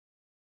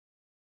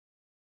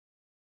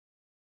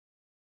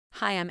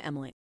Hi, I'm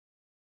Emily.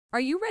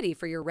 Are you ready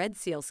for your Red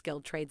Seal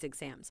Skilled Trades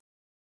exams?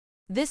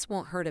 This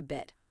won't hurt a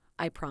bit,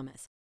 I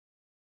promise.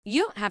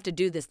 You don't have to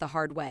do this the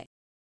hard way.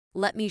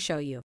 Let me show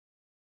you.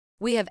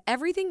 We have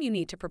everything you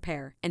need to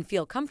prepare and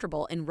feel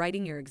comfortable in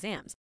writing your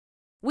exams.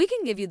 We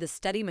can give you the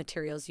study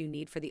materials you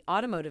need for the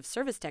Automotive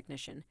Service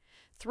Technician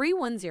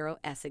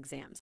 310S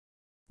exams.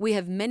 We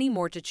have many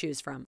more to choose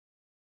from.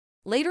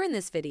 Later in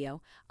this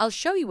video, I'll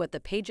show you what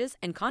the pages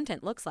and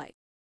content looks like.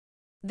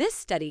 This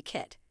study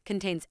kit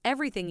contains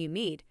everything you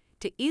need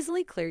to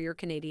easily clear your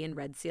Canadian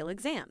Red Seal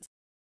exams.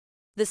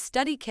 The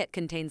study kit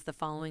contains the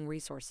following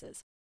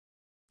resources.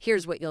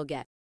 Here's what you'll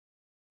get: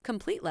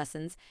 complete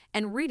lessons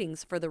and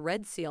readings for the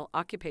Red Seal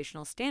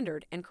Occupational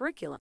Standard and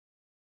curriculum,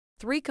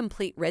 3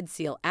 complete Red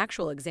Seal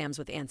actual exams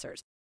with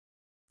answers,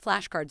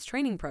 Flashcards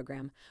training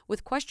program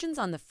with questions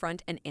on the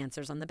front and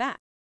answers on the back.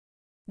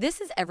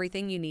 This is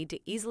everything you need to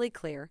easily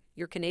clear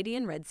your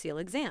Canadian Red Seal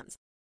exams.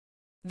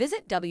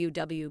 Visit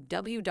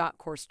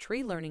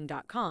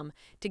www.coursetreelearning.com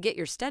to get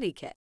your study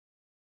kit.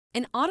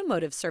 An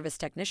automotive service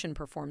technician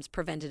performs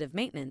preventative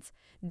maintenance,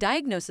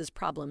 diagnoses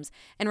problems,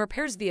 and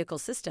repairs vehicle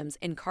systems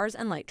in cars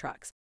and light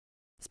trucks.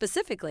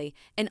 Specifically,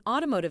 an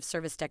automotive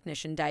service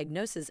technician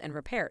diagnoses and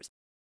repairs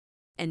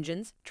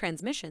engines,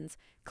 transmissions,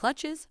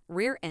 clutches,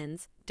 rear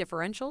ends,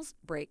 differentials,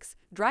 brakes,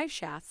 drive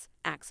shafts,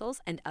 axles,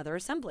 and other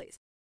assemblies.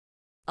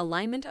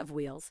 Alignment of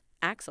wheels,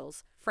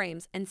 axles,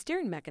 frames, and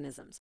steering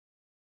mechanisms.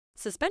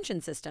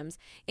 Suspension systems,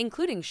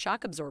 including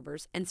shock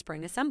absorbers and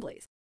spring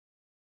assemblies.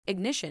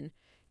 Ignition,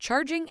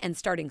 charging and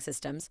starting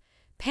systems,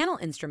 panel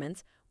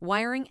instruments,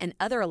 wiring and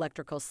other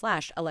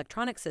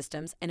electrical/electronic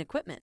systems and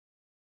equipment.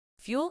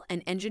 Fuel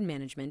and engine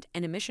management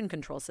and emission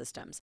control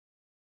systems.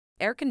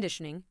 Air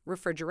conditioning,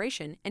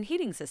 refrigeration, and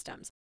heating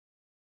systems.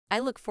 I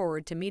look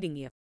forward to meeting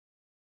you.